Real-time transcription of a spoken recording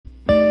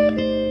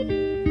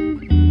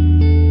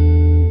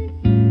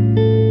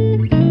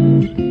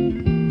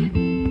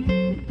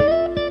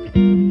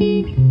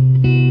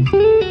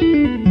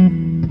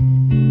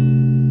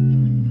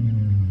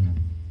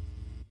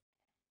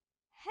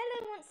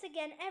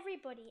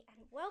everybody,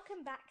 and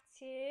welcome back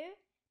to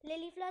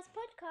Lily Flir's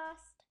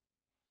podcast.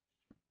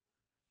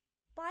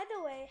 By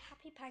the way,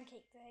 happy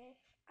Pancake Day.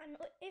 And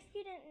if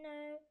you didn't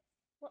know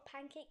what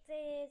Pancake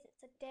Day is,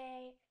 it's a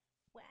day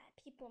where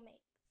people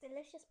make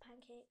delicious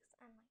pancakes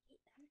and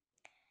eat them.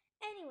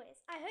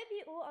 Anyways, I hope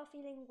you all are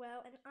feeling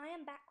well, and I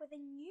am back with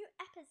a new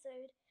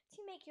episode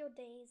to make your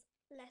days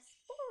less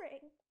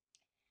boring.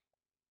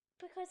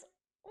 Because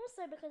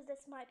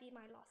this might be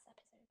my last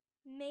episode.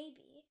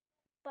 Maybe.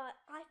 But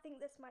I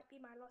think this might be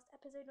my last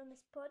episode on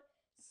this pod,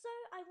 so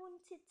I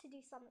wanted to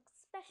do something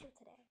special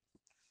today.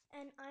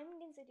 And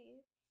I'm going to do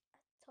a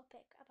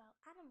topic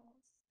about animals,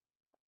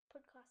 a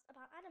podcast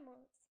about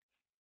animals.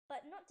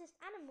 But not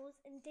just animals,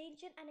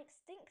 endangered and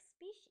extinct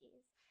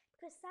species.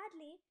 Because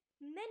sadly,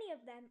 many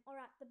of them are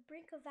at the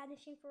brink of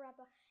vanishing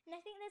forever. And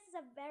I think this is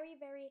a very,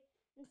 very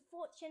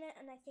unfortunate,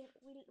 and I think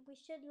we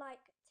should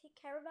take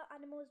care of our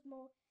animals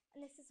more.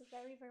 And this is a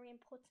very, very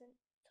important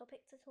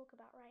topic to talk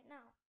about right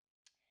now.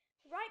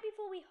 Right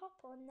before we hop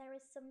on, there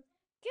is some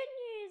good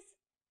news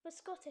for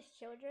Scottish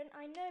children.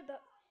 I know, but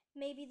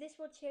maybe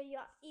this will cheer you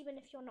up even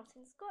if you're not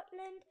in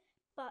Scotland.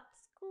 But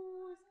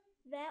schools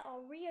there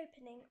are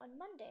reopening on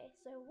Monday,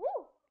 so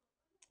woo!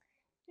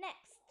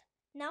 Next,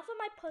 now for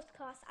my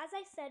podcast. As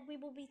I said, we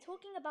will be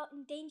talking about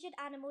endangered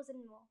animals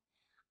and more.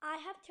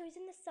 I have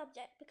chosen this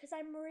subject because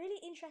I'm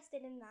really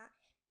interested in that,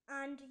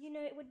 and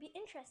it would be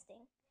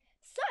interesting.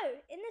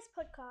 So, in this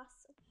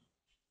podcast,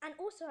 and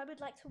also, I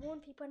would like to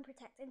warn people and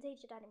protect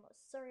endangered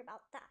animals. Sorry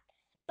about that.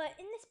 But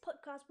in this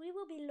podcast, we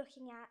will be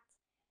looking at,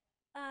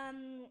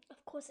 of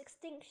course,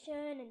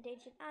 extinction,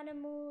 endangered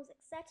animals,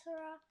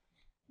 etc.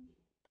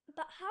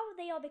 But how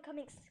they are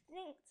becoming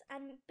extinct,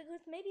 and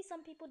because maybe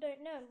some people don't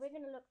know, we're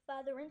going to look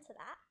further into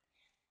that.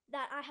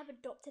 That I have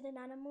adopted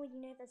an animal,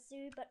 the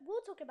zoo, but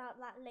we'll talk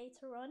about that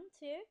later on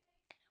too.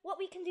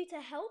 What we can do to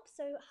help.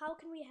 So, how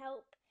can we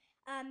help?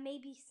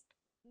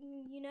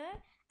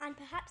 And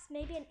perhaps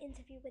maybe an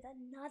interview with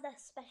another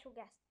special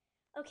guest.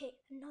 Okay,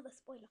 another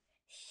spoiler.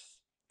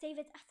 Shh,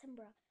 David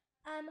Attenborough.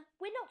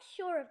 We're not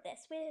sure of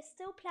this. We're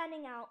still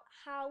planning out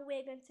how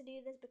we're going to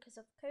do this because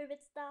of COVID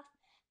stuff,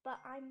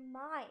 but I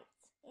might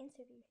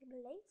interview him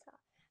later.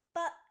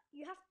 But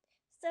you have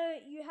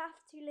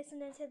to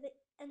listen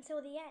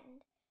until the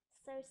end.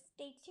 So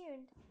stay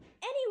tuned.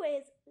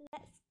 Anyways,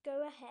 let's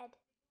go ahead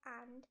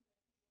and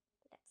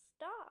let's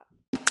start.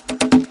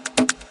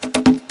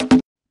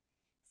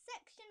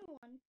 Section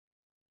 1.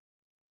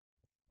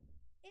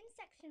 In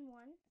Section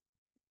 1,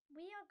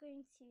 we are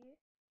going to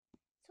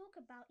talk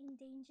about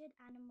endangered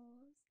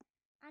animals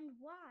and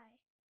why.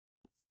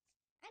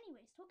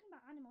 Anyways, talking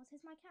about animals,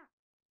 here's my cat.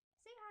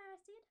 Say hi,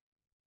 Aristide.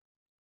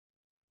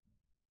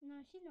 No,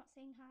 she's not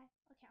saying hi.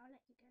 Okay, I'll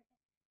let you go then.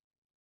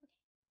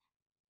 Okay,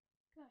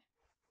 go.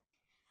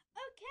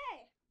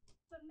 Okay,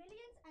 for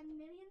millions and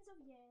millions of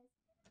years,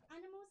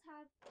 animals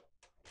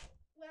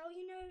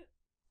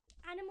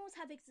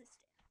have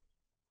existed.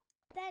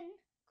 Then,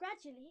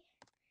 gradually,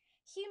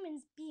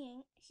 human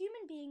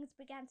beings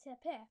began to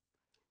appear,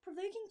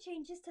 provoking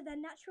changes to their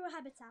natural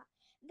habitat,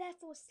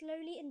 therefore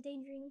slowly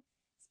endangering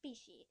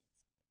species.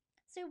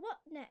 So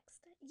what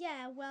next?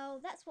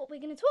 That's what we're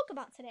going to talk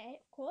about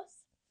today, of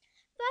course.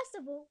 First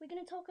of all, we're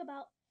going to talk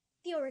about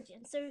the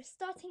origin. So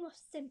starting off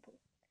simple.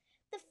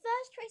 The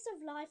first trace of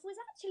life was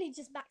actually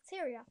just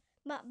bacteria,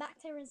 but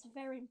bacteria is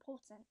very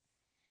important.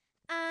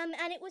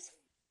 And it was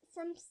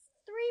from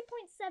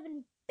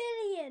 3.7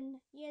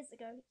 billion years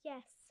ago.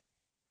 Yes,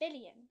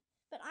 billion.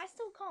 But I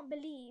still can't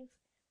believe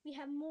we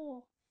have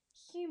more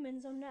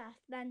humans on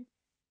Earth than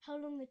how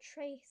long the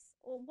trace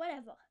or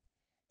whatever.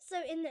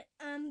 So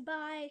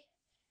by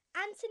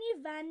Anthony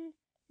van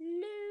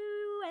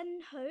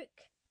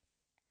Leeuwenhoek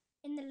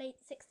in the late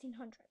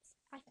 1600s.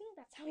 I think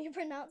that's how you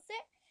pronounce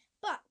it.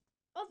 But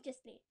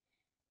obviously,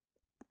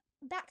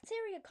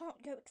 bacteria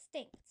can't go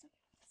extinct.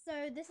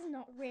 So this is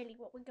not really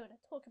what we're going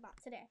to talk about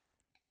today.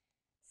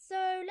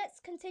 So let's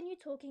continue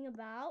talking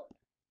about,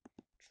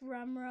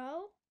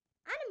 drumroll,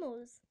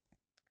 animals.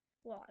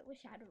 Well, I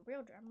wish I had a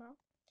real drumroll.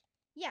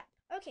 Yeah,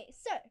 okay,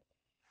 so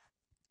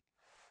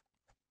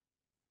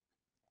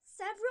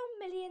several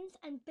millions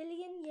and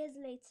billion years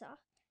later,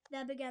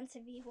 there began to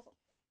be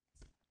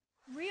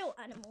real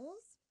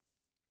animals,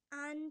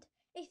 and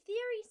a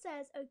theory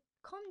says a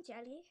conch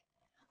jelly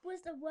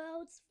was the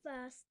world's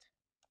first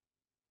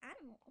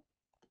animal.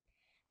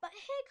 But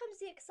here comes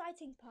the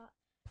exciting part.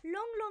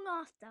 Long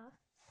after,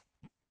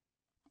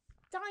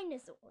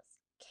 dinosaurs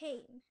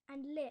came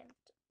and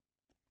lived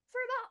for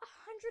about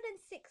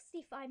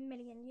 165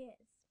 million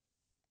years.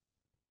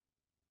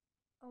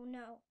 Oh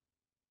no.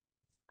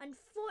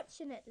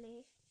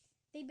 Unfortunately,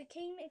 they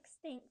became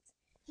extinct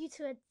due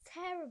to a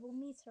terrible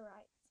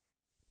meteorite.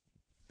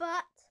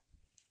 But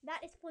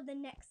that is for the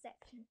next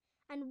section,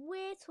 and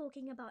we're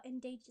talking about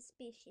endangered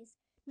species,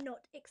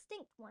 not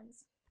extinct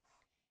ones.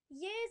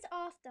 Years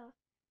after,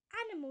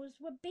 animals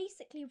were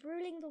basically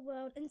ruling the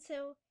world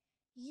until,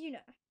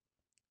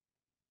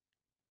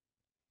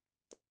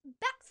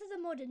 Back to the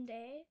modern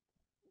day.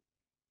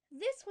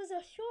 This was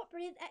a short,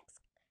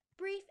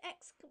 brief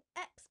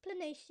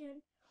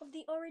explanation of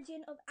the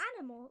origin of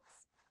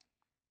animals.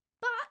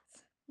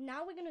 But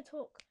now we're going to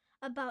talk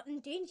about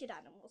endangered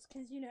animals,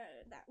 because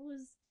that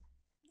was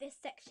this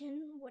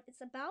section, what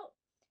it's about.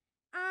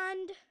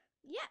 And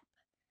yep,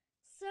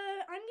 so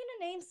I'm going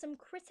to name some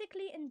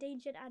critically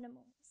endangered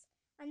animals,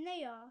 and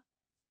they are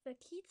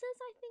vaquitas,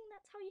 I think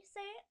that's how you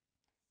say it,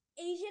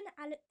 Asian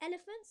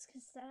elephants,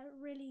 because they're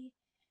really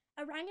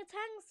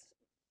orangutans,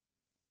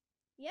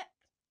 yep,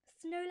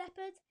 snow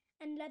leopards,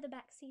 and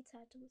leatherback sea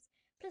turtles,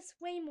 plus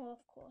way more,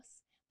 of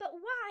course. But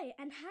why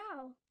and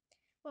how?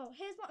 Well,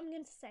 here's what I'm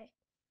going to say.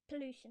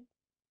 Pollution.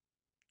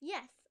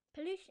 Yes,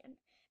 pollution,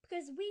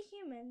 because we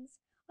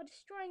humans are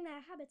destroying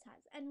their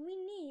habitats, and we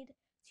need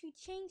to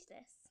change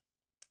this.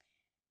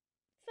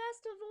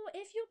 First of all,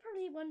 if you're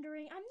probably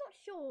wondering, I'm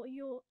sure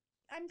you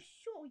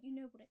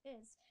know what it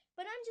is,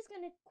 but I'm just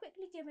going to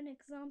quickly give an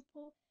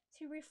example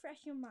to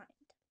refresh your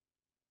mind.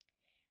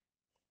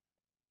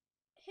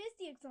 Here's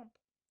the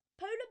example.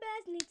 Polar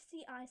bears need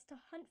sea ice to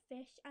hunt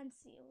fish and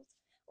seals.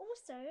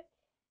 Also,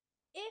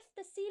 if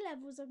the sea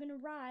levels are going to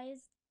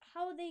rise,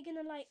 how are they going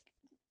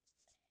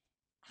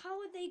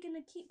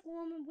to keep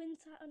warm in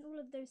winter and all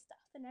of those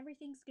stuff, and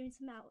everything's going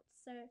to melt.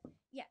 So,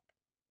 yep.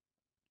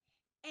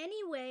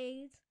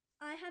 Anyways,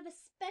 I have a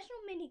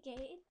special mini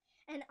game,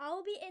 and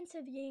I'll be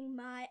interviewing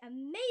my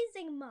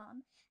amazing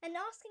mom and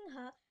asking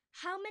her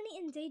how many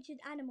endangered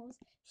animals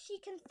she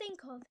can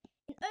think of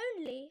in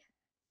only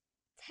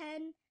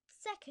 10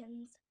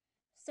 seconds.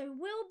 So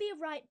we'll be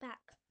right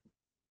back.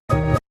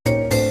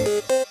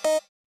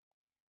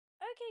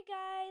 Okay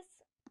guys,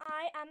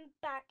 I am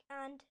back,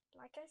 and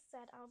like I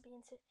said, I'll be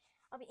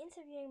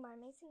interviewing my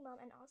amazing mom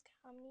and ask her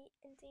how many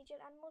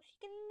endangered animals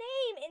she can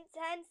name in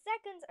 10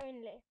 seconds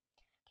only.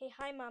 Okay,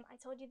 hi mom, I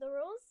told you the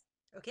rules.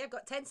 Okay, I've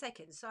got 10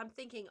 seconds, so I'm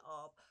thinking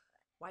of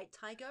white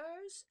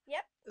tigers,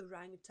 Yep.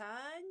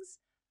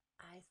 orangutans.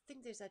 I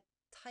think there's a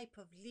type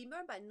of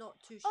lemur, but I'm not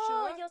too Oh,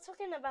 sure. you're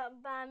talking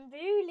about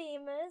bamboo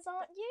lemurs,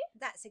 aren't you?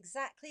 That's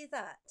exactly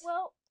that.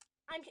 Well,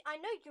 I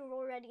know you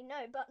already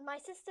know, but my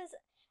sister's,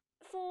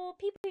 for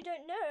people who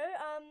don't know,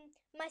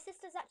 my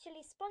sister's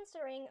actually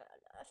sponsoring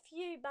a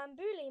few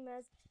bamboo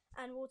lemurs,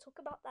 and we'll talk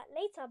about that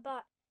later.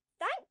 But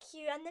thank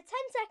you, and the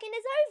 10-second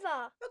is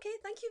over. Okay,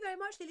 thank you very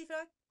much,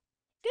 Lilyfrog.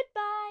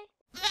 Goodbye.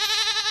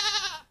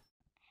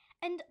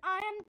 And I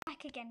am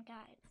back again,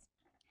 guys.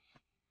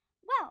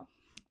 Well,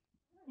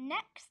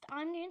 next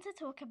I'm going to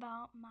talk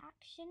about my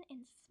action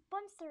in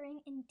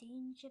sponsoring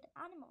endangered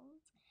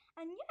animals.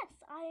 And yes,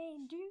 I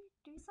do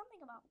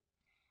something about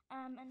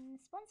and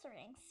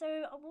sponsoring.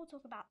 So we'll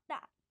talk about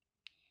that.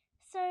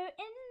 So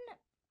in,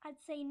 I'd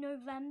say,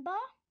 November,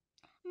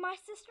 my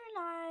sister and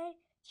I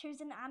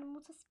chose an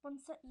animal to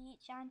sponsor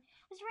each, and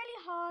it was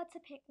really hard to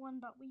pick one,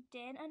 but we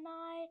did, and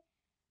I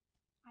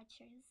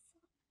chose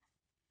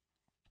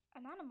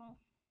an animal.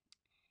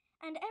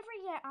 And every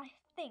year I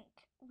think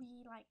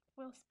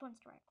we'll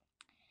sponsor it.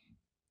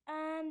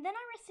 Then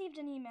I received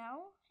an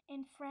email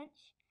in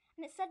French,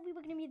 and it said we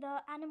were going to be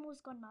the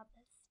animals'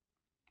 godmothers.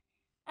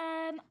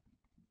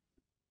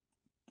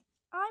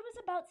 I was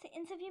about to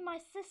interview my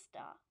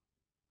sister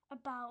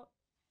about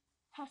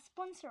her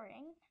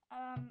sponsoring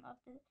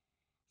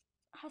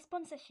her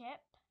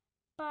sponsorship,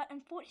 but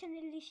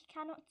unfortunately she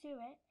cannot do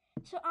it.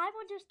 So I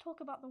will just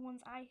talk about the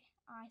ones I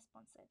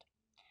sponsored.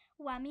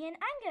 Whammy and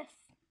Angus.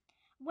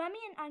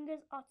 Whammy and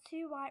Angus are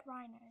two white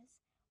rhinos.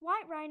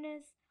 White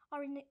rhinos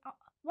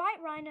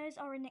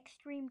are in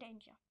extreme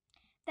danger.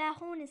 Their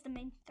horn is the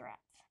main threat.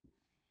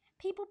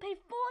 People pay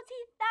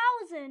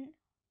 40,000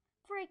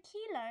 for a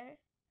kilo.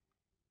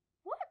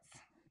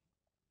 What?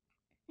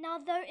 Now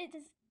though it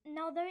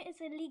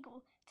is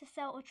illegal to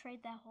sell or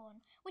trade their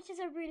horn, which is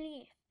a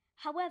relief.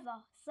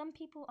 However, some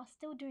people are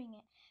still doing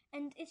it,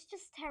 and it's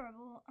just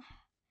terrible.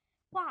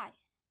 Why?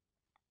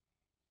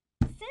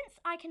 Since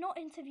I cannot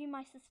interview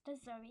my sister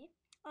Zoe,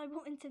 I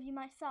will interview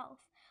myself.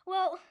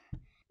 Well,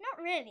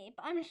 not really,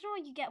 but I'm sure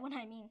you get what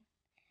I mean.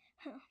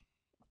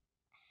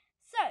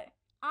 So,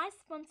 I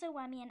sponsor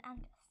Whammy and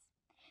Angus.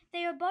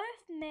 They are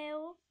both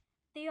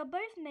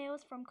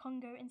males from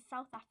Congo in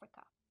South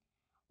Africa.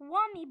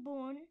 Whammy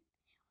born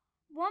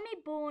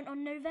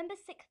on November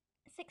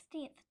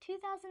 16th,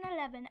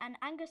 2011, and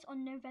Angus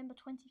on November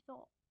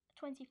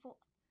 24th.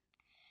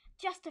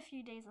 Just a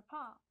few days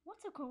apart. What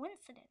a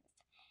coincidence.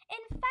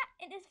 In fact,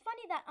 it is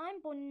funny that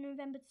I'm born in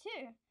November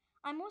too.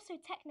 I'm also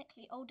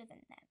technically older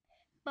than them.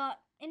 But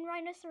in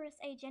rhinoceros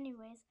age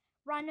anyways,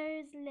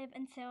 rhinos live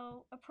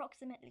until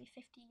approximately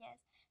 50 years.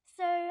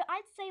 So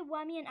I'd say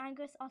Whammy and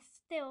Angus are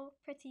still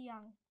pretty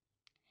young.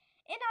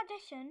 In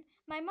addition,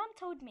 my mum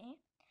told me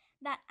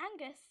that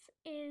Angus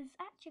is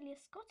actually a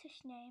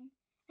Scottish name,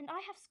 and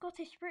I have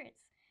Scottish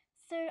roots.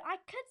 So I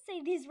could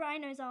say these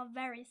rhinos are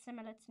very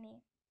similar to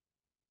me.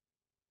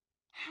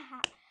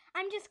 Haha,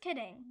 I'm just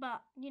kidding,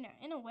 but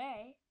in a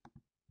way.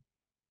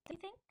 Do you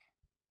think?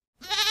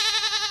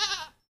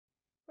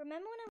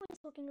 Remember when I was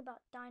talking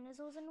about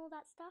dinosaurs and all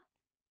that stuff?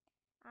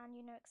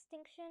 And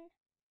extinction?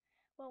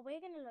 Well, we're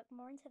going to look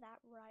more into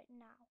that right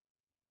now.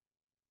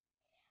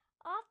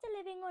 After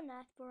living on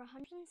Earth for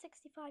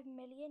 165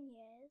 million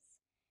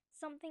years,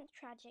 something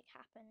tragic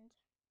happened.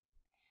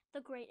 The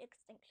Great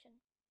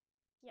Extinction.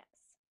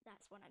 Yes,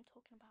 that's what I'm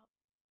talking about.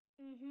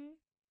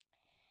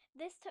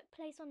 This took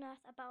place on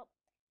Earth about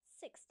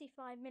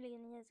 65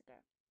 million years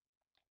ago,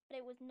 but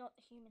it was not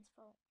the humans'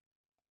 fault.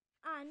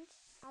 And,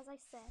 as I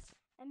said,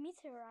 a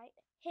meteorite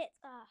hit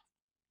Earth.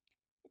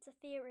 It's a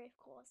theory, of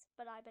course,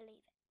 but I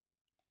believe it.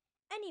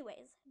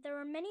 Anyways, there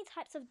are many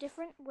types of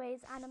different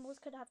ways animals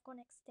could have gone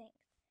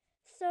extinct.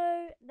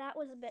 So that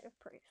was a bit of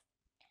proof.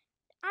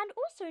 And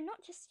also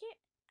not just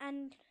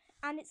and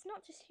it's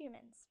not just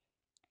humans.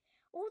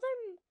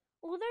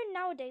 Although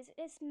nowadays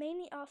it's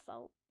mainly our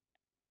fault,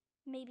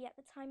 maybe at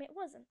the time it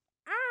wasn't.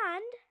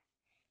 And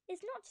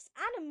it's not just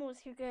animals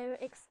who go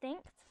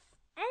extinct.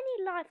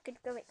 Any life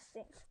could go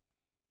extinct.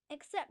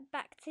 Except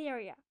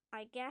bacteria,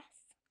 I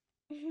guess.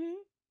 No,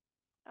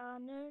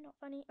 not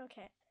funny.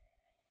 Okay.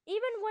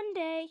 Even one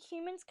day,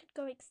 humans could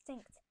go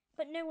extinct,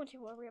 but no one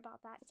should worry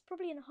about that. It's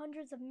probably in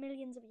hundreds of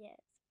millions of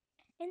years.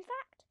 In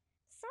fact,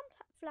 some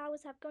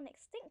flowers have gone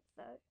extinct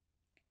though.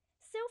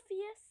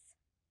 Sylphius,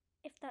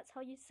 if that's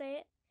how you say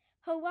it,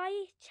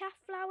 Hawaii chaff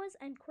flowers,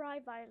 and cry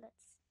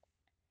violets.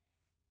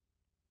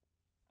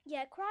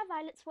 Yeah, cry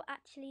violets were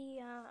actually,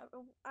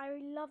 I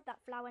love that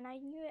flower and I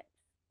knew it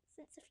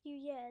since a few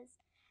years.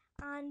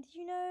 And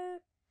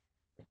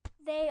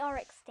they are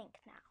extinct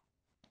now.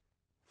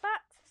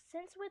 But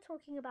since we're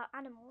talking about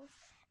animals,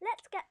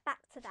 let's get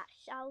back to that,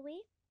 shall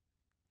we?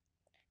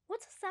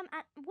 What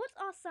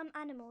are some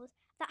animals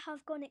that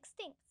have gone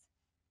extinct?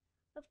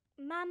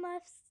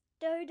 Mammoths,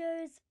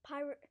 dodos,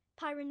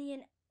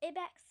 Pyrenean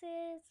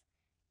ibexes,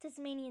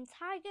 Tasmanian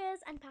tigers,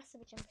 and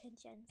Passenger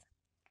pigeons.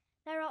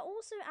 There are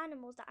also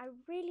animals that I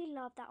really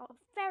love that are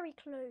very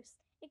close,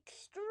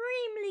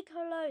 extremely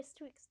close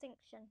to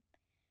extinction.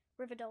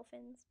 River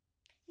dolphins.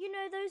 You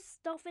know those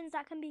dolphins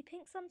that can be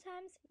pink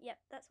sometimes? Yep,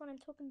 that's what I'm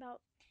talking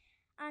about.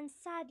 And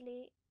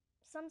sadly,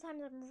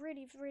 sometimes I'm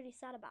really, really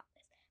sad about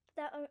this.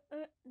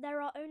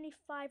 There are only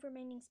 5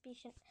 remaining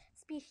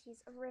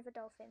species of river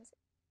dolphins.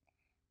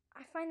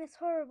 I find this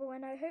horrible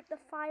and I hope the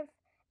 5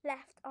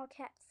 left are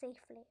kept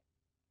safely.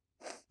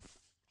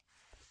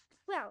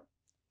 Well,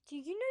 do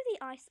you know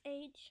the Ice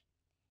Age?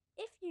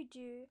 If you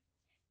do,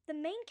 the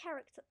main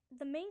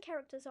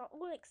characters are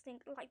all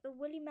extinct, like the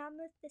woolly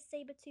mammoth, the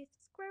saber-toothed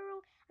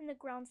squirrel, and the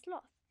ground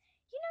sloth.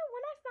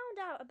 When I found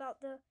out about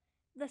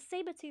the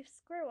saber-toothed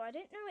squirrel, I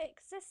didn't know it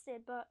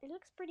existed, but it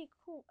looks pretty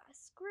cool. A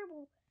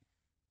squirrel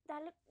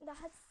that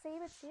has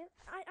saber tooth.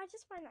 I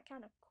just find that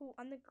kind of cool.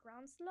 And the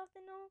ground sloth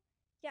and all.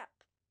 Yep.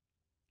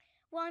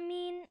 Well,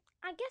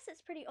 I guess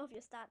it's pretty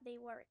obvious that they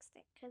were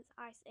extinct because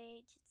Ice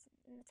Age, it's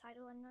in the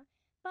title,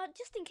 but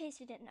just in case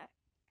you didn't know.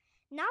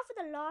 Now for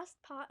the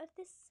last part of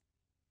this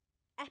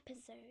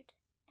episode,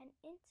 an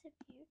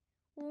interview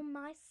with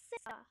my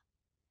sister.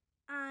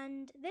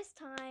 And this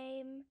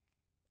time,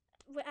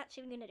 we're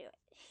actually going to do it.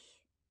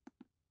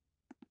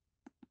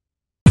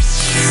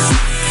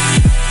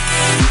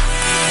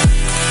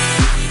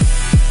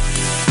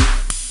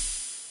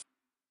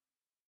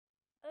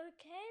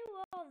 Okay,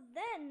 well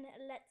then,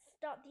 let's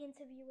start the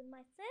interview with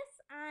my sis,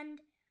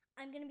 and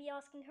I'm going to be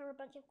asking her a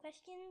bunch of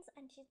questions,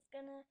 and she's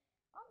going to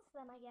answer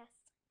them, I guess.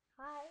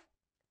 Hi.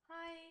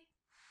 Hi.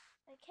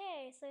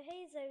 Okay, so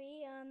hey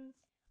Zoe,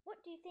 what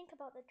do you think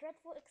about the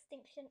dreadful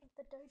extinction of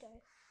the dodo?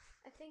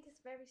 I think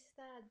it's very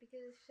sad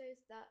because it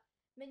shows that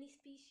many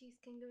species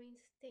can go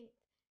extinct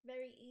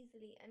very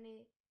easily, and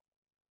it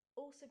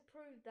also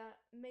proved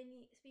that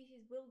many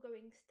species will go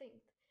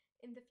extinct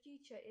in the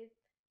future if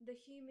the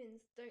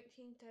humans don't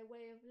change their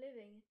way of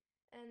living.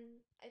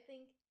 And I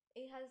think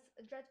it has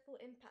a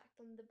dreadful impact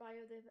on the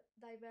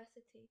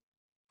biodiversity.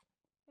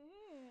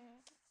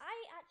 I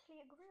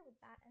actually agree with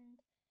that,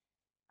 and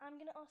I'm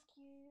gonna ask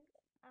you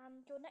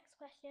your next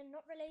question,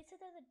 not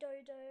related to the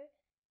dodo,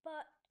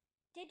 but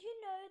did you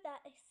know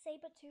that a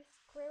saber-toothed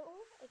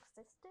squirrel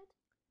existed?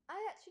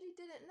 I actually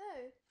didn't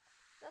know.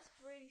 That's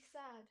really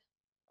sad.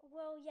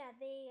 Well, yeah,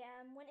 they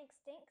went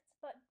extinct,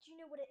 but do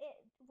you know what it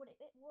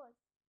was?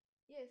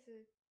 Yeah, it's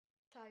a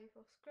type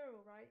of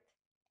squirrel, right?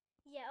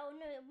 Yeah. Oh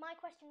no, my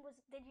question was,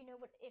 did you know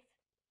what if?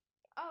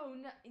 Oh,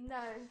 no,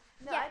 no,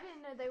 no, Yeah. I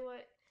didn't know they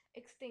were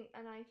extinct,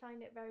 and I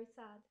find it very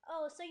sad.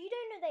 Oh, so you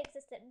don't know they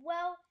existed?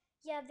 Well,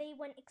 yeah, they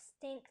went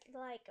extinct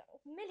like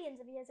millions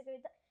of years ago.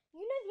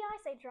 You know the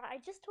Ice Age, right? I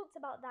just talked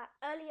about that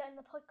earlier in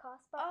the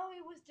podcast. But Oh,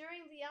 it was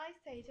during the Ice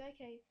Age.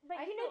 Okay,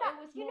 but I you know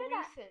thought that it was you more know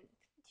that recent.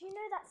 do you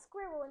know that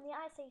squirrel in the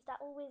Ice Age that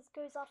always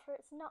goes after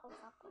its nut or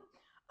something?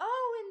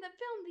 Oh, in the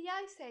film The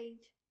Ice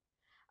Age.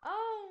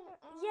 Oh,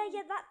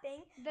 Yeah, that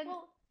thing. Then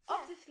Well, yeah,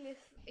 obviously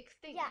it's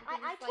extinct yeah.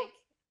 because I it's like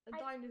talked a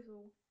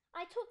dinosaur.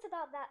 I talked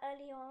about that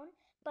early on,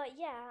 but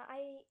yeah,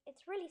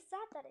 it's really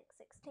sad that it's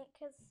extinct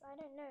because I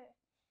don't know.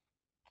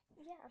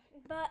 Yeah,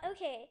 but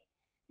okay.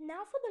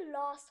 Now for the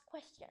last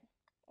question.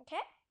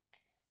 Okay.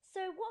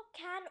 So what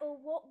can or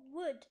what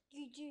would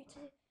you do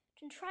to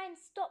try and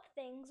stop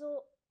things,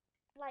 or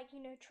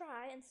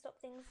try and stop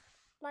things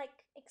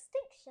like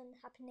extinction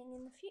happening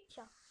in the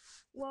future?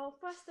 Well,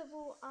 first of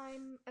all,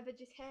 I'm a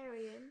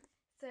vegetarian,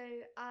 So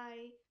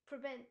I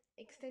prevent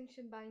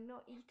extinction by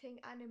not eating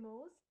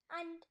animals.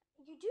 And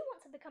you do want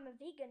to become a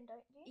vegan,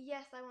 don't you?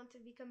 Yes, I want to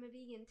become a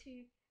vegan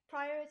to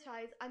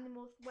prioritize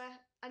animal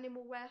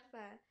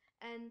welfare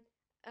and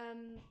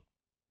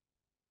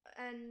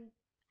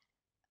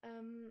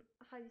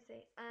how do you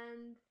say,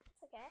 and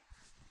It's okay.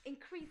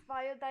 increase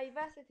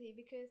biodiversity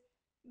because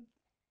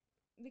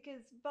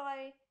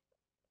by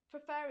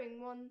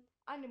preferring one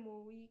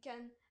animal you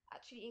can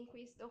actually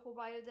increase the whole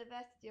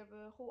biodiversity of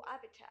a whole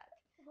habitat.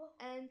 Whoa.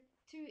 And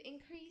to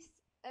increase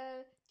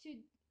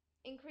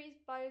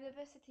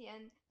biodiversity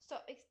and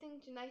stop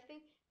extinction, I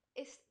think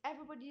it's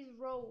everybody's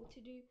role to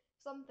do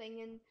something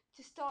and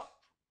to stop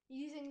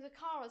using the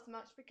car as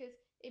much because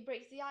it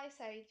breaks the ice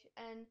age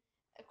and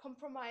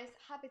compromise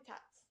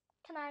habitats.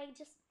 Can I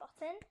just butt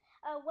in?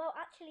 Well,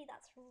 actually,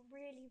 that's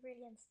really,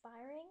 really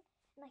inspiring.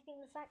 And I think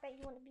the fact that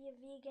you want to be a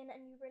vegan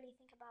and you really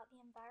think about the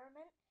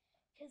environment,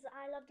 because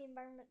I love the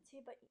environment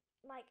too, but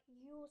like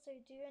you also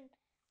do, and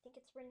I think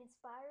it's really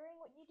inspiring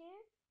what you do.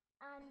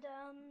 And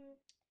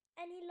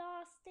any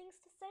last things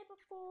to say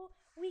before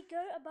we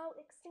go about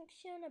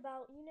extinction?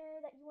 About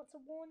that you want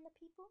to warn the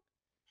people?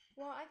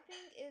 What I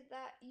think is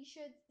that you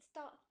should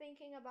start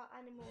thinking about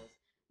animals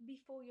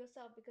before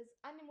yourself because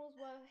animals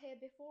were here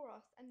before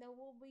us and they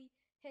will be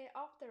here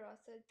after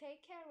us. So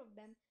take care of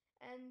them,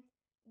 and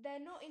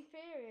they're not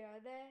inferior.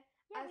 They're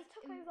Yeah, as we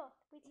took in, over.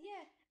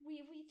 yeah,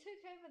 we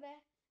took over their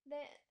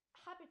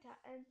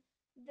habitat, and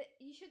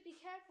you should be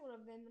careful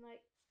of them. Like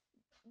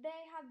they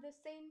have the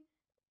same,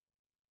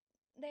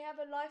 they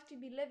have a life to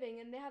be living,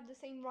 and they have the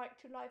same right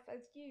to life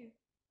as you.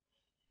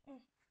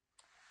 Mm.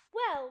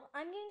 Well,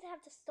 I'm going to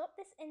have to stop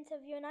this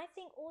interview, and I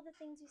think all the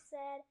things you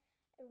said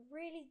are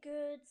really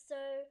good.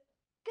 So,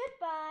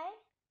 goodbye.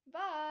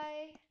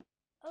 Bye.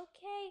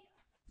 Okay,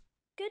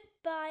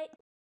 goodbye.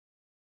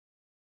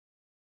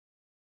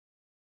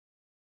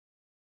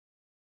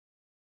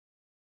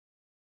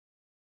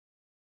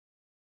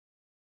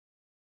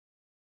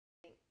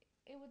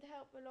 It would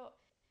help a lot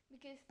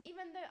because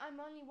even though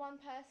I'm only one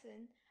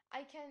person,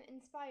 I can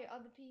inspire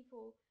other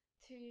people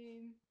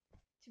to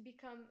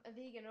become a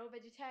vegan or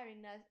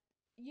vegetarian. As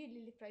you,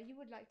 Lilipra, you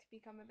would like to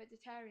become a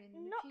vegetarian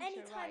in the Not future,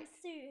 anytime right?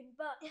 soon,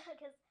 but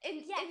because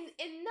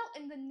In not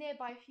in the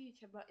nearby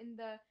future, but in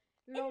the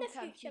in long the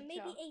term future,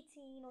 maybe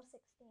 18 or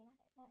 16.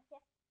 I don't know.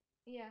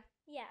 Yeah. Yeah.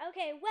 Yeah.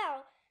 Okay.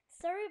 Well,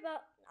 sorry,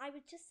 but I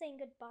was just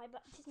saying goodbye,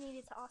 but I just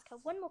needed to ask her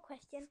one more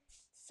question.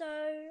 So,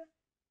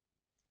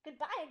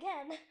 goodbye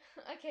again.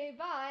 Okay.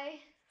 Bye.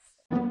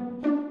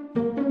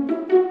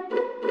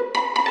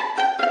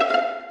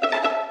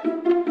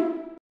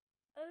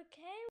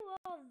 Okay,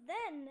 well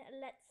then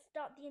let's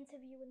start the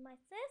interview with my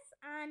sis,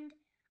 and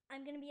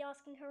I'm gonna be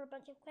asking her a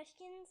bunch of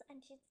questions,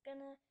 and she's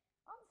gonna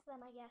answer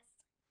them, I guess.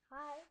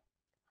 Hi.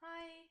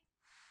 Hi.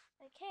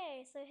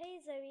 Okay, so hey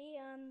Zoe,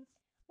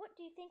 what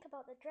do you think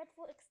about the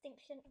dreadful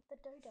extinction of the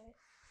dodo?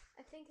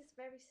 I think it's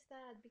very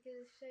sad because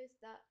it shows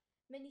that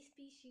many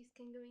species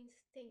can go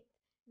extinct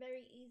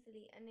very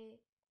easily, and it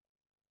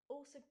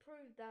also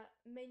proved that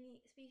many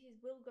species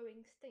will go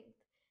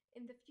extinct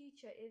in the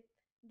future if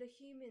the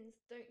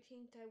humans don't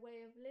change their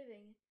way of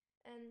living.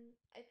 And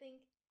I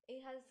think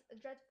it has a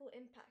dreadful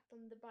impact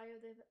on the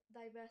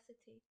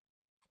biodiversity.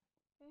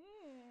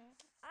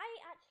 I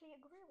actually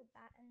agree with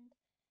that, and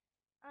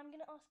I'm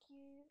gonna ask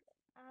you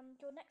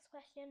your next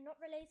question,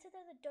 not related to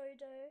the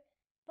dodo,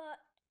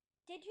 but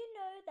did you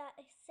know that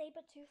a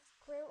saber-toothed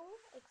squirrel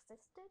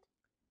existed?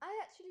 I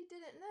actually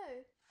didn't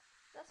know.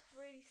 That's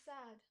really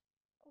sad.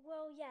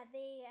 Well, yeah,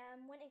 they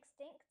went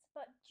extinct,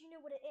 but do you know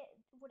what it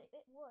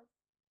was?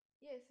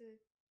 Yeah, it's a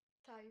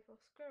type of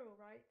squirrel,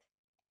 right?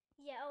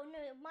 Yeah. Oh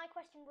no, my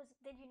question was,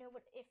 did you know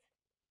what if?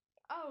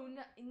 Oh,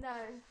 no,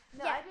 no,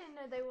 no, Yeah. I didn't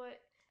know they were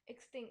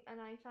extinct,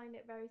 and I find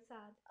it very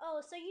sad. Oh,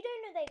 so you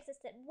don't know they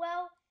existed?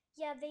 Well,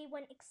 yeah, they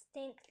went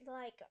extinct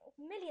like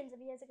millions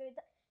of years ago.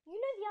 You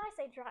know the Ice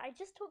Age, right? I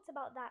just talked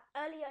about that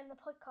earlier in the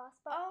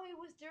podcast, but Oh, it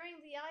was during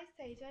the Ice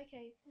Age.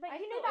 Okay, but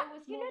I you know thought that it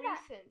was you more know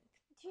that recent.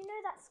 do you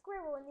know that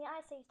squirrel in the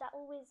Ice Age that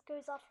always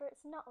goes after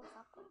its nut or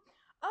something?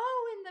 Oh,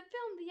 in the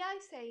film The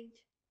Ice Age.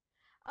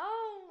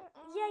 Oh,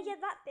 Yeah, yeah,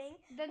 that thing.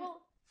 Then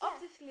Well, yeah,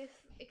 obviously it's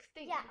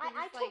extinct yeah. because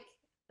I it's like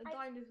talked a I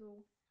dinosaur.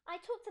 I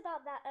talked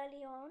about that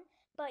early on,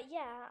 but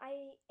yeah,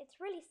 it's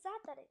really sad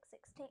that it's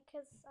extinct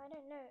because I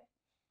don't know.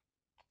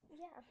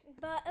 Yeah,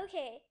 but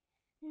okay.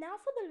 Now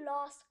for the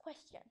last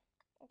question.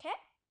 Okay?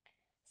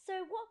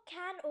 So what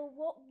can or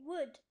what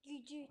would you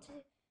do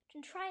to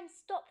try and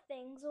stop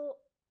things, or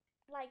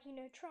like,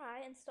 try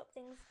and stop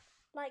things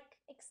like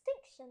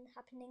extinction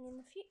happening in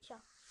the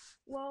future?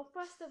 Well,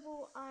 first of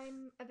all,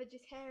 I'm a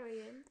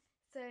vegetarian,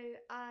 so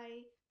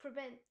I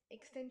prevent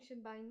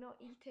extinction by not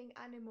eating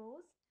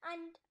animals.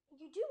 And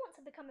you do want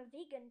to become a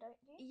vegan, don't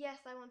you? Yes,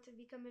 I want to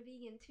become a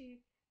vegan to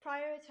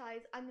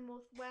prioritize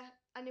animal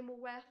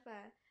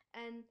welfare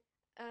and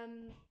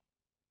um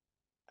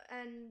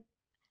and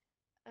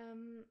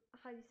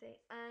how do you say,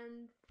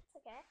 and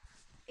It's okay.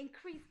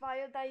 increase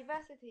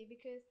biodiversity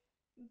because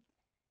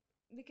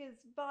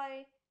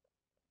by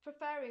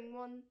preferring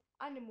one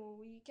animal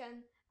you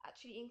can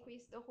actually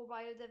increase the whole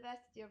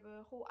biodiversity of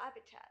a whole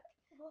habitat.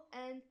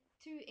 And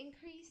to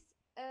increase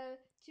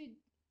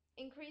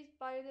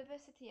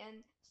biodiversity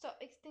and stop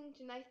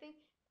extinction, I think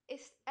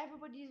it's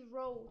everybody's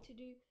role to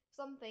do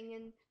something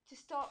and to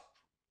stop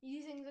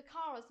using the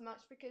car as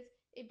much because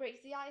it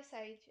breaks the ice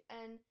age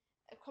and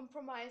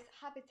compromise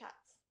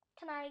habitats.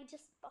 Can I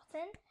just butt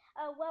in?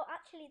 Well,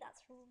 actually,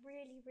 that's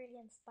really, really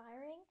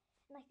inspiring.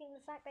 And I think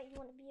the fact that you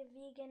want to be a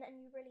vegan and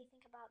you really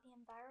think about the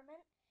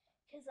environment,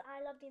 because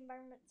I love the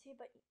environment too,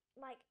 but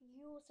like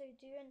you also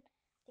do, and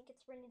I think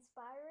it's really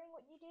inspiring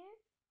what you do.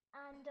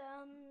 And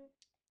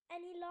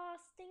any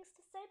last things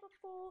to say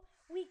before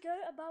we go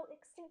about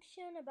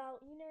extinction?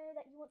 About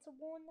that you want to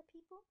warn the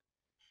people?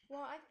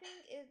 What I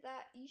think is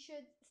that you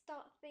should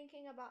start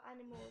thinking about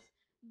animals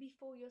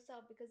before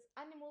yourself because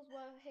animals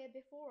were here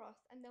before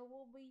us and they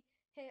will be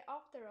here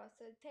after us.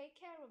 So take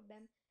care of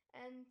them,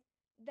 and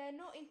they're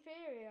not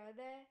inferior.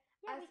 They're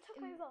Yeah, we took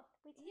over.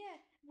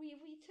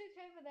 we took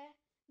over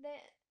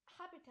their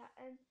habitat,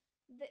 and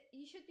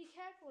you should be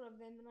careful of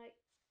them. Like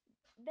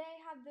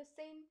they have the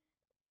same,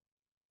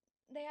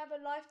 they have a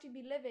life to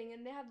be living,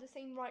 and they have the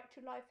same right to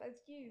life as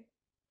you.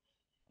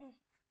 Mm.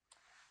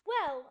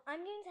 Well,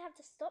 I'm going to have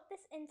to stop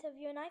this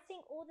interview, and I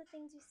think all the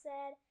things you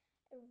said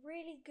are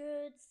really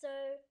good. So,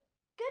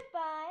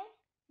 goodbye.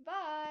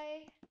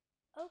 Bye.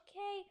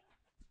 Okay,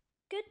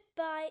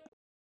 goodbye.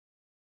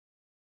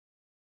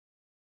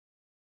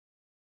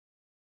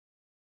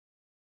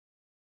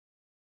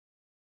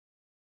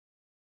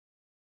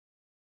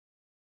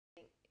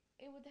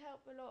 It would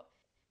help a lot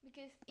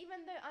because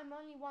even though I'm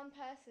only one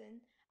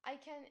person, I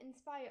can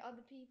inspire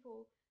other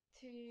people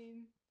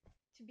to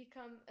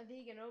become a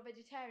vegan or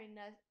vegetarian.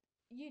 As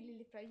you,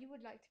 Lilipa, you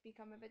would like to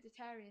become a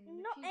vegetarian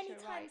in the Not future,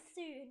 anytime right?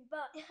 soon,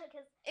 but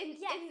because In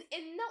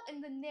not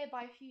in the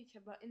nearby future,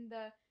 but in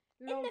the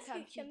in long the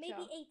term future,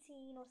 maybe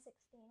 18 or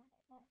 16.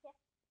 I don't know.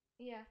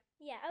 Yeah.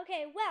 Yeah. Yeah.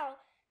 Okay. Well,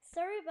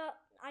 sorry,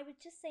 but I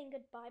was just saying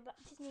goodbye, but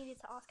I just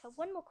needed to ask her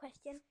one more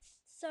question.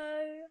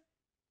 So,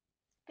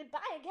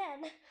 goodbye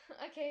again.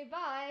 Okay.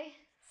 Bye.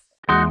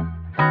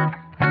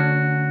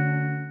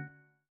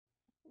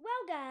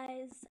 Well,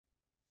 guys,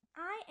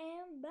 I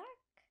am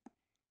back,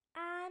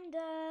 and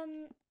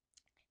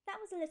that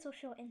was a little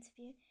short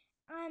interview,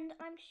 and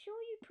I'm sure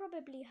you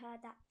probably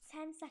heard that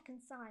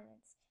 10-second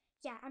silence.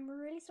 Yeah, I'm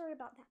really sorry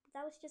about that, but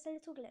that was just a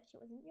little glitch. It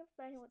wasn't your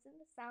phone, it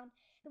wasn't the sound,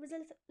 it was a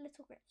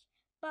little glitch.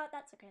 But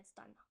that's okay, it's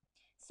done now.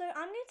 So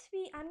I'm going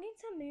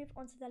to move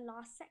on to the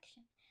last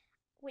section,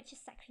 which is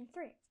section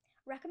 3.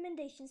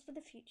 Recommendations for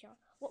the future,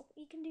 what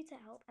we can do to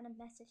help, and a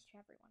message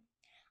to everyone.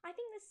 I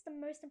think this is the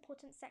most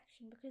important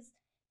section because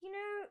we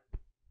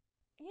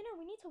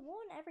need to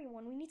warn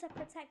everyone. We need to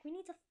protect. We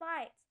need to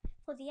fight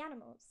for the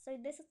animals. So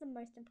this is the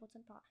most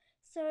important part.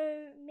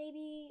 So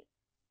maybe,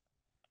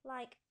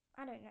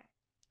 I don't know.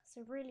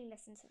 So really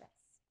listen to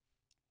this.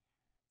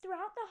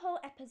 Throughout the whole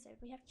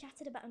episode, we have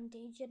chatted about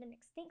endangered and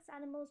extinct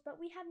animals, but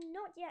we have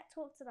not yet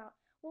talked about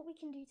what we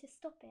can do to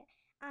stop it,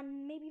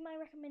 and maybe my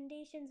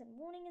recommendations and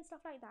warning and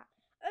stuff like that.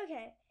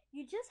 Okay,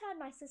 you just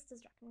heard my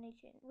sister's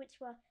recommendation, which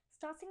were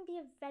starting to be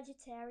a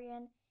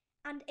vegetarian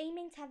and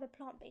aiming to have a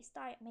plant-based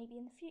diet maybe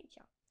in the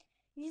future,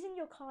 using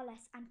your car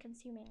less and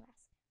consuming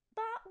less.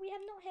 But we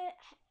have not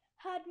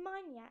heard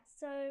mine yet,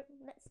 so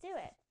let's do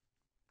it.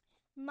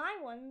 My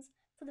ones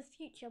for the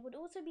future would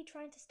also be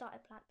trying to start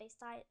a plant-based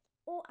diet,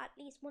 or at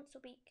least once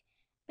a week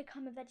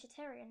become a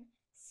vegetarian.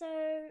 So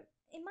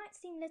it might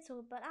seem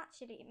little, but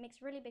actually it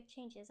makes really big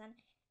changes, and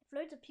if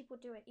loads of people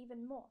do it,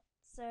 even more.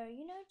 So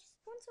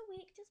just once a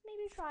week, just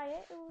maybe try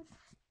it. It would,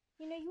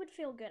 you would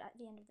feel good at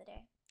the end of the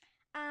day.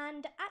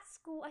 And at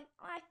school,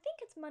 I think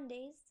it's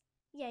Mondays.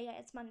 Yeah,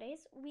 it's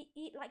Mondays. We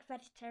eat like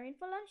vegetarian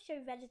for lunch,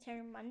 so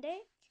Vegetarian Monday.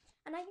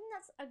 And I think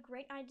that's a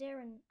great idea,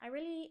 and I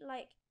really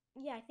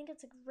I think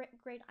it's a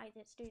great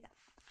idea to do that.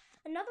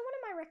 Another one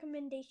of my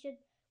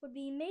recommendations would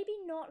be maybe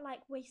not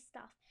like waste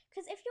stuff,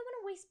 because if you're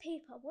gonna waste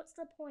paper, what's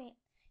the point?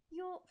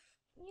 You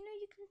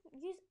can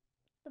use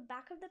the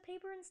back of the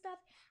paper and stuff,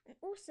 and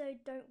also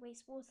don't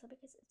waste water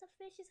because it's a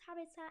fish's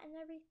habitat and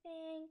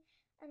everything.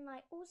 And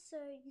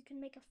also you can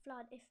make a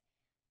flood if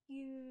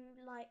you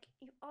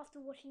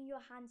after washing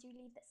your hands you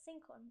leave the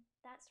sink on.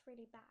 That's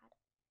really bad.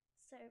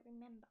 So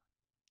remember.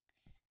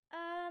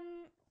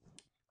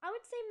 I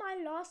would say my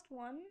last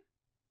one.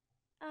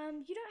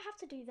 You don't have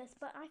to do this,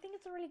 but I think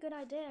it's a really good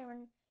idea,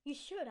 and you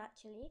should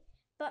actually.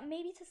 But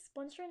maybe to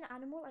sponsor an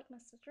animal like my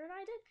sister and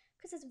I did,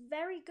 because it's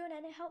very good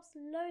and it helps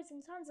loads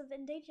and tons of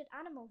endangered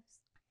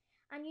animals.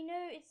 And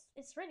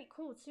it's really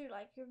cool too.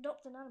 Like you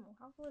adopt an animal.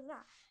 How cool is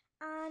that?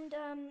 And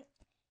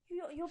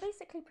you're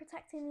basically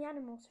protecting the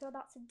animals who are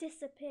about to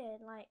disappear.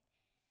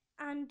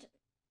 And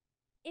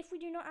if we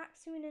do not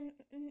act soon,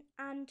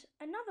 and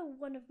another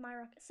one of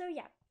my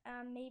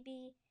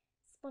maybe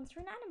sponsor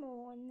an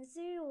animal in the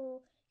zoo,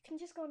 or you can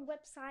just go on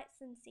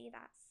websites and see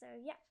that. So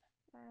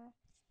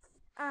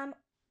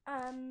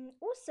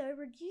also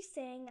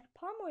reducing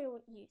palm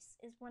oil use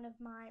is one of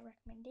my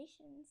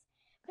recommendations,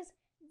 because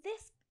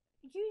this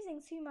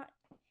using too much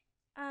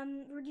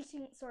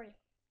reducing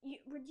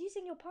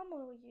reducing your palm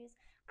oil use.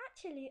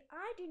 Actually,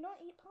 I do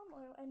not eat palm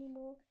oil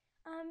anymore.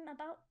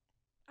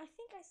 I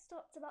think I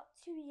stopped about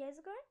 2 years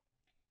ago.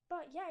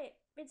 But yeah,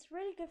 it's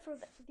really good for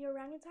the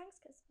orangutans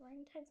because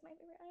orangutans my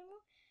favorite animal.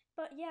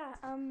 But yeah,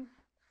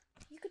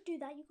 you could do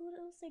that. You could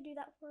also do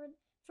that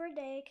for a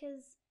day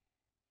because,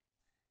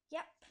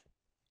 yep.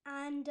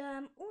 And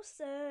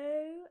also,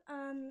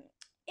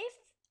 if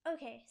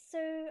okay,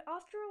 so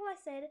after all I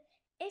said,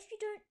 if you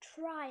don't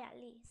try at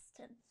least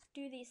to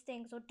do these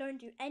things or don't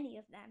do any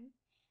of them,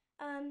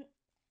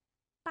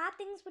 bad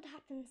things would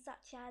happen,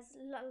 such as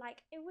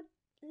like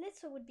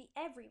litter would be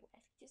everywhere.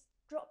 If you just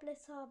drop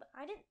litter, but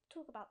I didn't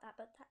talk about that,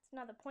 but that's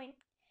another point.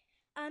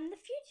 The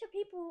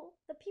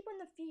people in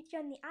the future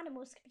and the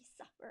animals could be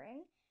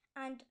suffering,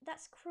 and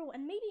that's cruel.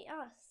 And maybe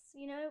us,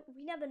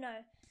 we never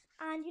know.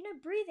 And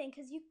breathing,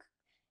 because you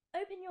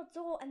open your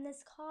door and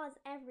there's cars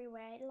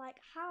everywhere. Like,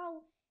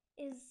 how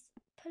is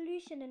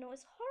pollution and all?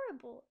 It's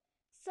horrible.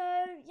 So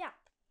yeah.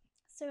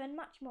 So and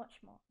much, much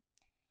more.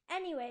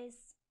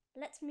 Anyways,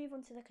 let's move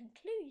on to the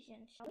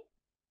conclusion, shall we?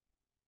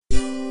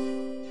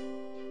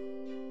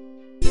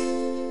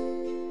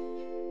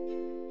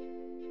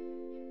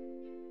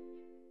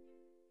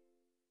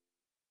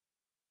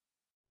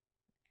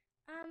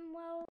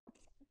 Well,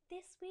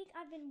 this week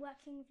I've been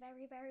working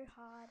very, very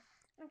hard,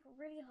 like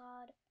really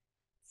hard,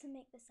 to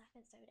make this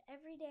episode.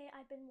 Every day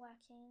I've been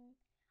working.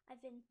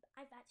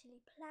 I've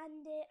actually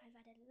planned it. I've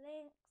added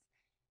links,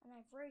 and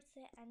I've wrote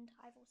it, and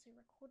I've also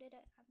recorded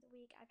it at the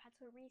week. I've had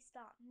to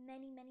restart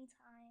many, many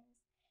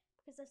times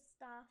because of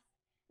stuff,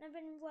 and I've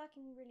been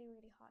working really,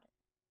 really hard.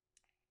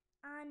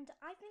 And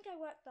I think I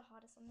worked the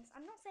hardest on this.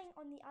 I'm not saying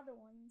on the other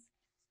ones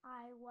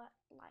I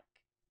worked like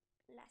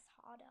less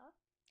harder,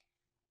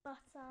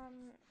 but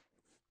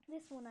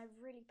this one I've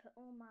really put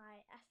all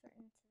my effort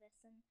into this,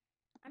 and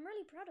I'm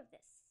really proud of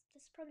this.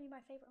 This is probably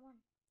my favorite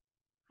one.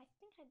 I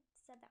think I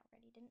said that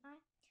already, didn't I?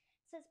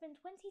 So it's been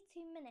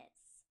 22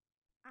 minutes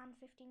and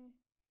 15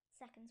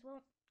 seconds.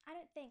 Well, I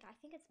don't think. I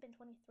think it's been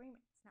 23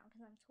 minutes now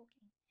because I'm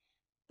talking.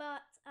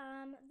 But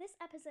this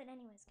episode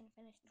anyway is going to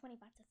finish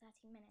 25 to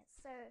 30 minutes.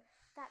 So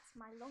that's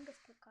my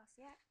longest podcast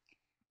yet.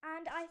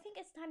 And I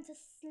think it's time to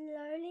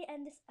slowly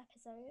end this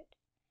episode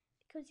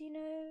because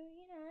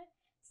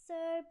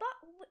So, but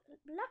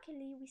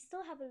luckily we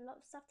still have a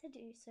lot of stuff to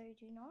do. So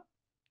do not,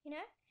 you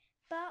know.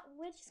 But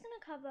we're just gonna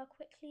cover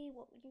quickly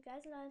what you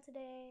guys learned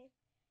today.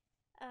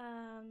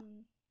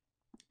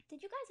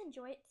 Did you guys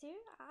enjoy it too?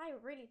 I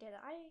really did.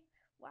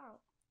 Wow.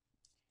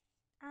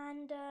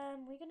 And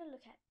we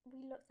looked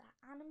at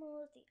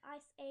animals, the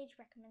Ice Age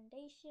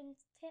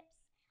recommendations,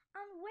 tips,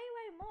 and way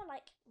more.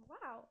 Like,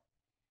 wow.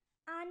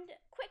 And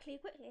quickly,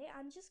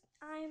 I'm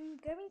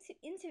going to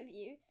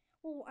interview.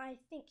 Well, I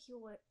think you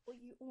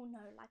all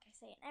know. Like I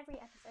say in every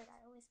episode,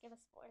 I always give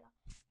a spoiler.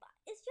 But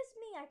it's just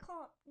me. I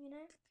can't,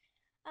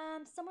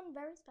 someone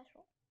very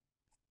special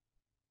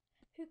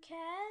who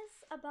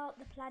cares about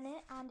the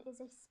planet and is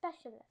a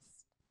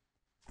specialist,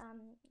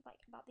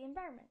 like about the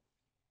environment.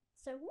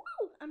 So,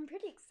 woo! I'm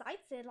pretty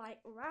excited. Like,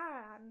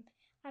 I'm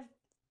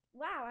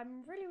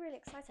really, really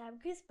excited. I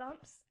have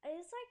goosebumps.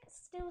 It's like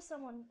still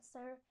someone.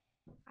 So,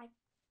 I'm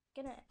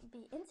gonna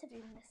be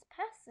interviewing this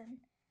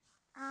person,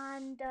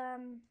 and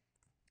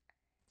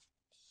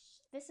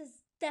this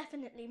is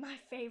definitely my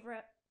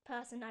favorite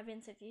person I've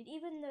interviewed.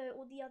 Even though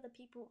all the other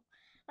people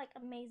like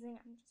amazing,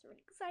 I'm just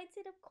really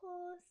excited, of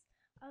course.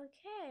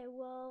 Okay,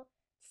 well,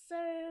 so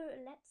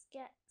let's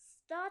get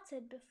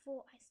started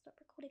before I stop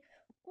recording.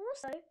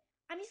 Also,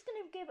 I'm just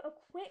gonna give a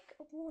quick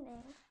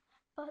warning,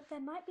 but there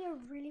might be a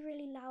really,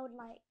 really loud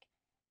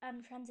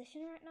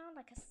transition right now,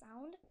 like a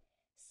sound.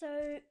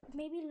 So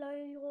maybe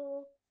lower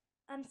your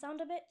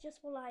sound a bit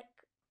just for like,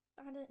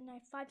 I don't know,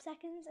 5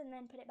 seconds, and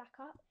then put it back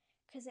up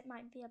because it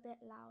might be a bit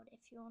loud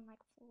if you're on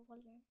like full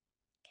volume.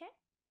 Okay?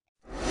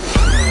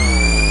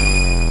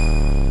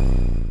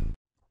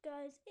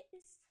 Guys,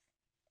 it's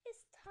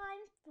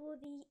time for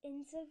the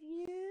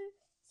interview.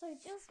 So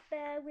just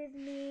bear with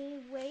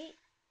me. Wait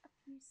a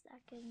few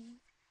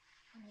seconds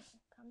and it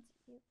will come to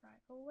you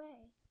right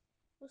away.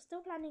 We're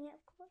still planning it,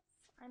 of course.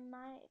 I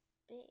might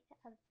be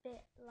a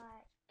bit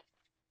like,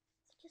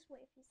 so just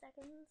wait a few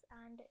seconds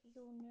and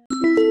you'll know.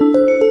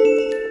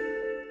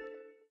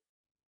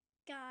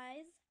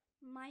 Guys,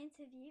 my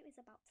interview is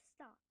about to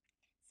start.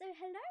 So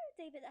hello,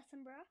 David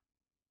Attenborough.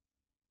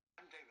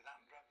 I'm David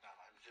Attenborough, and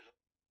I'm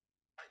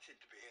delighted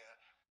to be here.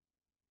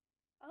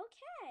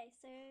 Okay,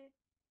 so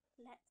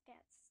let's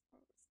get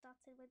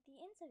started with the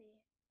interview,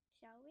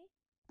 shall we?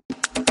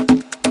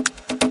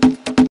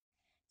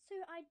 So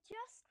I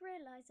just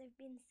realised I've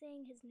been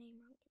saying his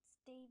name wrong. It's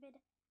David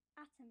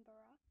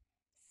Attenborough.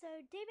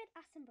 So David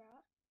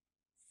Attenborough,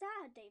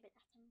 Sir David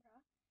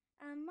Attenborough.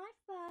 My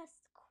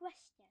first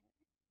question,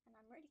 and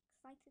I'm really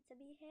excited to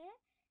be here,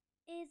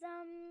 is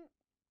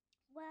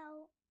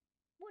well,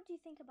 what do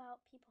you think about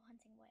people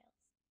hunting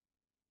whales?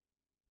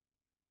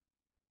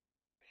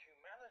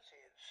 Humanity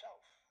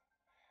itself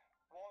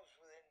was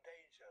within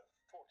danger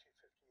 40,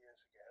 50 years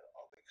ago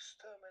of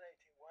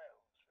exterminating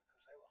whales because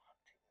they were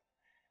hunting them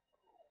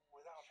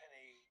without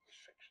any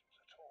restrictions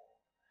at all.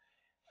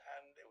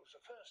 was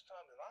the first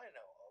time that I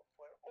know of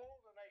where all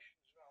the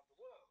nations around the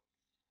world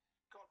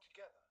got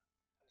together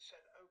and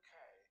said,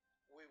 okay,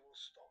 we will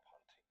stop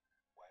hunting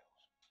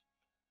whales.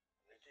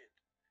 And they did.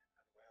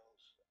 And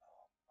whales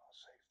are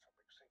safe from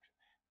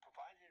extinction,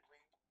 provided we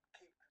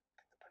keep the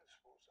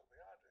principles that we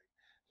are doing.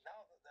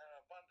 Now that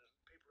they're abundant,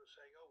 people are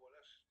saying, oh, well,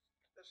 let's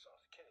start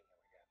killing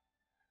them again.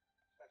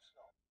 Let's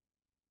not.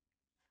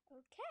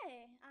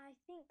 Okay, I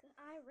think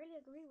I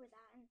really agree with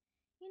that. And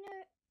you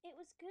know, it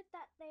was good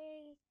that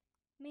they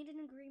made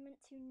an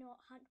agreement to not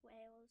hunt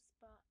whales,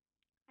 but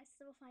I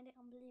still find it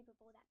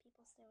unbelievable that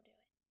people still do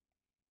it.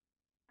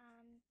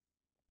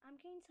 I'm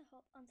going to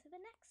hop onto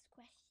the next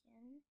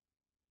question.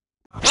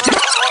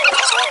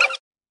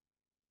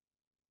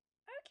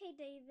 Okay,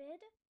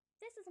 David,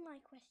 this is my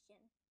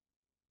question.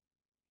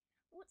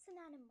 What's an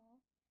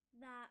animal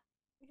that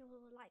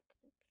you're like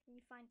you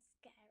find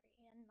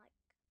scary and like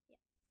yeah?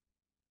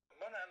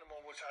 One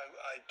animal which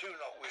I do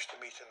not wish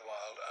to meet in the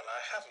wild, and I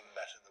haven't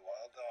met in the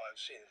wild, though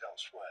I've seen it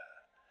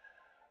elsewhere,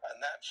 and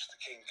that's the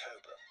king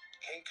cobra.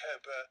 King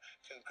cobra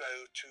can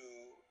grow to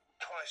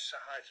twice the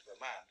height of a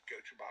man,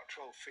 go to about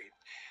 12 feet,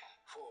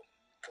 4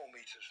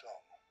 meters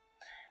long.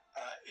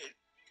 It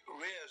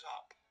rears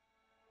up,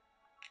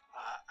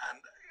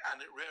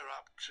 and it rear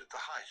up to the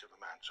height of a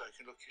man, so it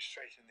can look you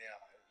straight in the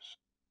eyes.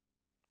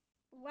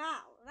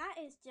 Wow, that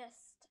is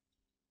just.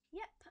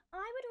 Yep,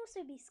 I would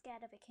also be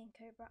scared of a king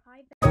cobra.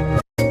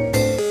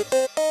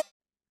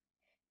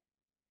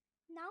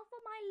 Now for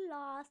my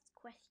last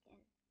question,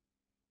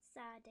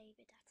 Sir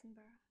David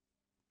Attenborough.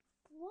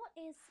 What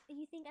is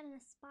you think an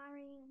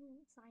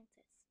aspiring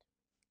scientist?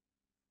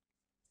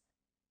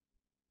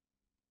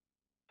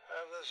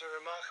 There's a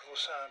remarkable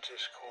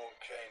scientist called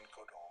Jane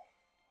Goodall,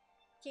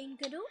 Jane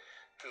Goodall?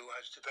 who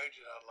has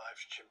devoted her life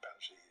to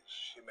chimpanzees.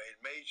 She made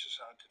major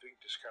scientific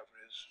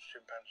discoveries of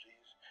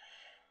chimpanzees.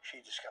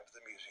 She discovered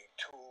them using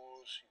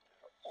tools, she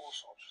did all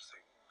sorts of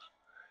things.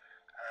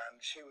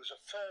 And she was a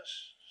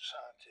first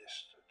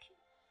scientist,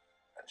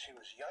 and she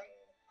was young,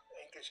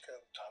 English girl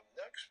at the time,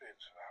 no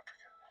experience of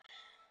Africa.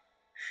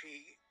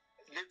 She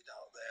lived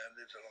out there and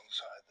lived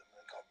alongside them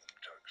and got them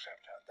to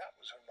accept her. That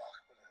was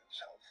remarkable in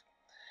itself.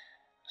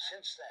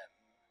 Since then,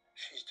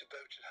 she's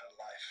devoted her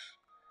life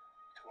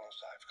to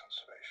wildlife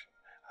conservation.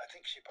 I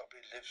think she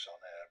probably lives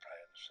on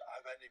airplanes.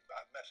 I've met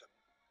her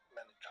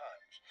many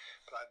times,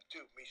 but I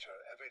do meet her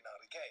every now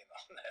and again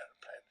on an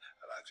airplane,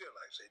 and I feel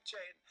like saying,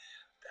 Jane,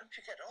 don't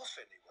you get off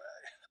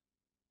anywhere?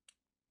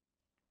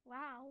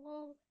 Wow,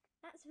 well,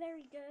 that's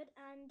very good,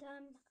 and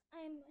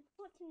I'm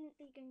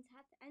unfortunately going to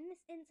have to end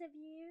this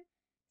interview.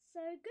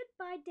 So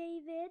goodbye,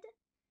 David,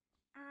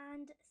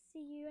 and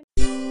see you.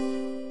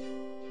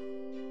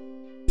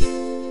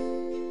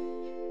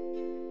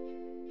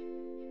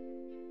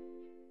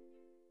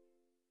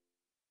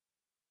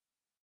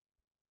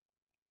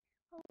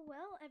 Oh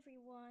well,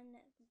 everyone,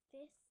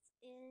 this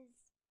is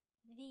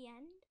the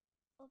end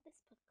of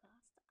this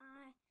podcast.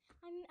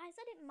 I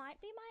said it might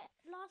be my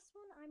last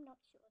one. I'm not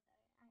sure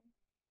though, and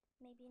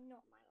maybe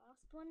not my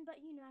last one,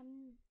 but you know,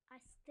 I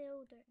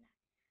still don't know.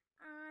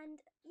 And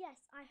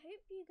yes, I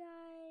hope you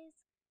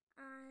guys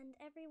and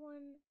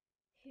everyone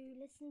who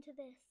listened to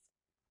this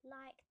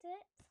liked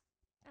it.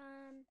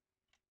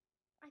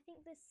 I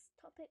think this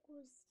topic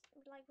was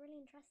like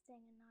really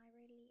interesting, and I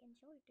really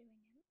enjoyed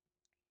doing it.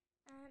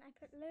 And I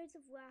put loads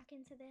of work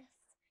into this.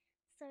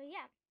 So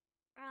yeah,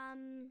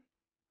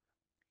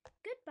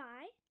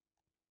 goodbye,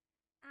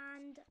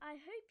 and I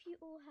hope you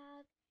all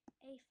have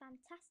a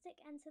fantastic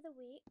end to the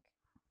week.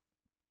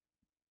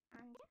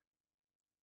 And yeah.